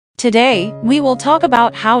Today, we will talk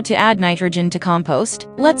about how to add nitrogen to compost.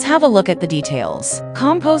 Let's have a look at the details.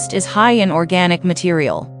 Compost is high in organic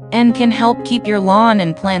material and can help keep your lawn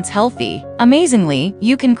and plants healthy. Amazingly,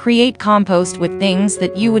 you can create compost with things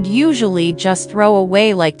that you would usually just throw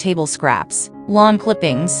away, like table scraps, lawn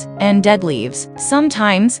clippings, and dead leaves.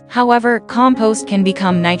 Sometimes, however, compost can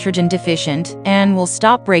become nitrogen deficient and will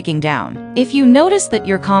stop breaking down. If you notice that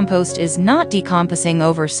your compost is not decomposing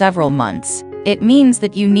over several months, it means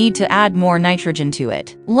that you need to add more nitrogen to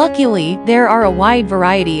it. Luckily, there are a wide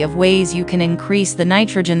variety of ways you can increase the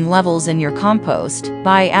nitrogen levels in your compost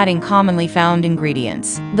by adding commonly found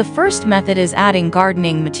ingredients. The first method is adding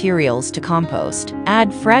gardening materials to compost.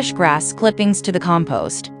 Add fresh grass clippings to the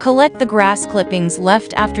compost. Collect the grass clippings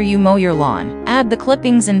left after you mow your lawn. Add the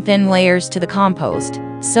clippings in thin layers to the compost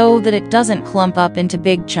so that it doesn't clump up into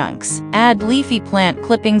big chunks. Add leafy plant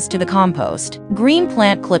clippings to the compost. Green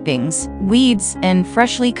plant clippings, weeds, and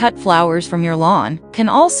freshly cut flowers from your lawn can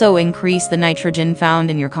also increase the nitrogen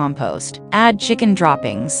found in your compost. Add chicken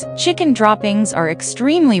droppings. Chicken droppings are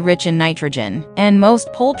extremely rich in nitrogen, and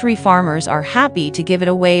most poultry farmers are happy to give it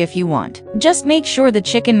away if you want. Just make sure the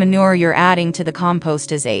chicken manure you're adding to the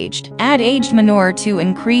compost is aged. Add aged manure to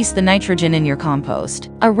increase the nitrogen in your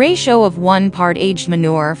compost. A ratio of 1 part aged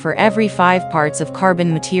manure for every 5 parts of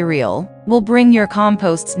carbon material will bring your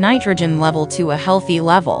compost's nitrogen level to a healthy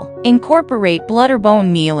level. Incorporate blood or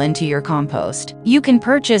bone meal into your compost. You can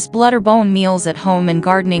purchase blood or bone meals at home in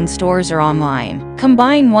gardening stores or online.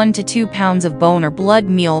 Combine 1 to 2 pounds of bone or blood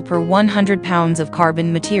meal per 100 pounds of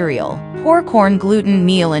carbon material. Pour corn gluten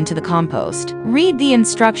meal into the compost. Read the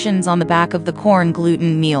instructions on the back of the corn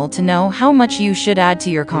gluten meal to know how much you should add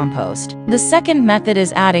to your compost. The second method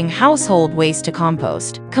is adding household waste to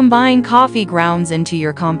compost. Combine coffee grounds into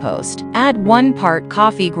your compost. Add 1 part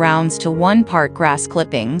coffee grounds to 1 part grass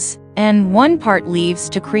clippings and 1 part leaves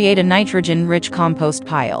to create a nitrogen-rich compost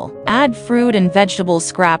pile. Add fruit and vegetable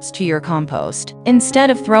scraps to your compost.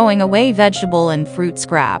 Instead of throwing away vegetable and fruit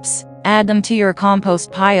scraps, add them to your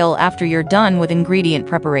compost pile after you're done with ingredient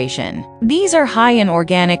preparation. These are high in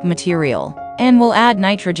organic material and will add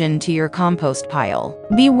nitrogen to your compost pile.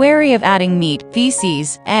 Be wary of adding meat,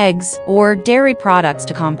 feces, eggs, or dairy products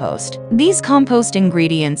to compost. These compost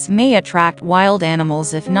ingredients may attract wild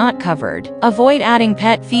animals if not covered. Avoid adding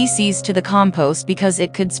pet feces to the compost because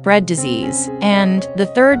it could spread disease. And the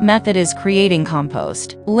third method is creating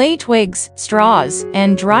compost. Lay twigs, straws,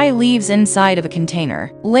 and dry leaves inside of a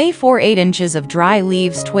container. Lay 4-8 inches of dry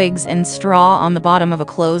leaves, twigs, and straw on the bottom of a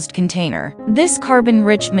closed container. This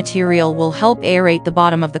carbon-rich material will help aerate the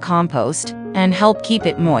bottom of the compost and help keep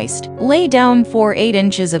it moist. Lay down 4-8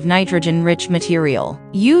 inches of nitrogen-rich material.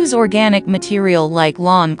 Use organic material like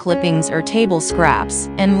lawn clippings or table scraps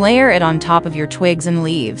and layer it on top of your twigs and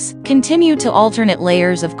leaves. Continue to alternate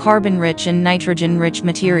layers of carbon-rich and nitrogen-rich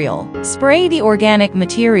material. Spray the organic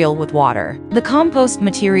material with water. The compost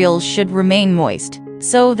materials should remain moist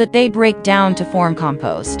so that they break down to form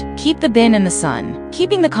compost. Keep the bin in the sun.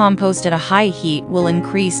 Keeping the compost at a high heat will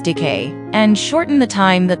increase decay and shorten the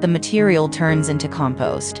time that the material turns into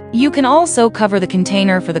compost. You can also cover the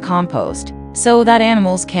container for the compost so that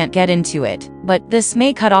animals can't get into it, but this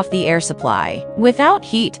may cut off the air supply. Without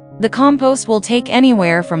heat, the compost will take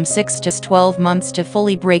anywhere from 6 to 12 months to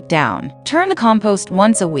fully break down. Turn the compost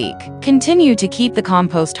once a week. Continue to keep the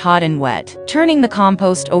compost hot and wet. Turning the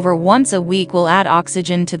compost over once a week will add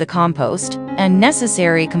oxygen to the compost, a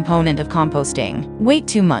necessary component of composting. Wait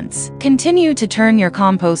 2 months. Continue to turn your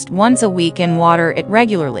compost once a week and water it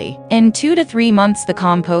regularly. In 2 to 3 months, the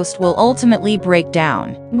compost will ultimately break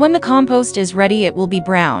down. When the compost is ready, it will be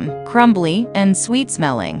brown, crumbly, and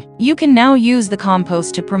sweet-smelling. You can now use the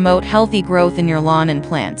compost to promote healthy growth in your lawn and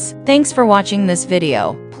plants. Thanks for watching this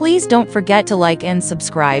video. Please don't forget to like and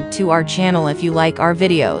subscribe to our channel if you like our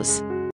videos.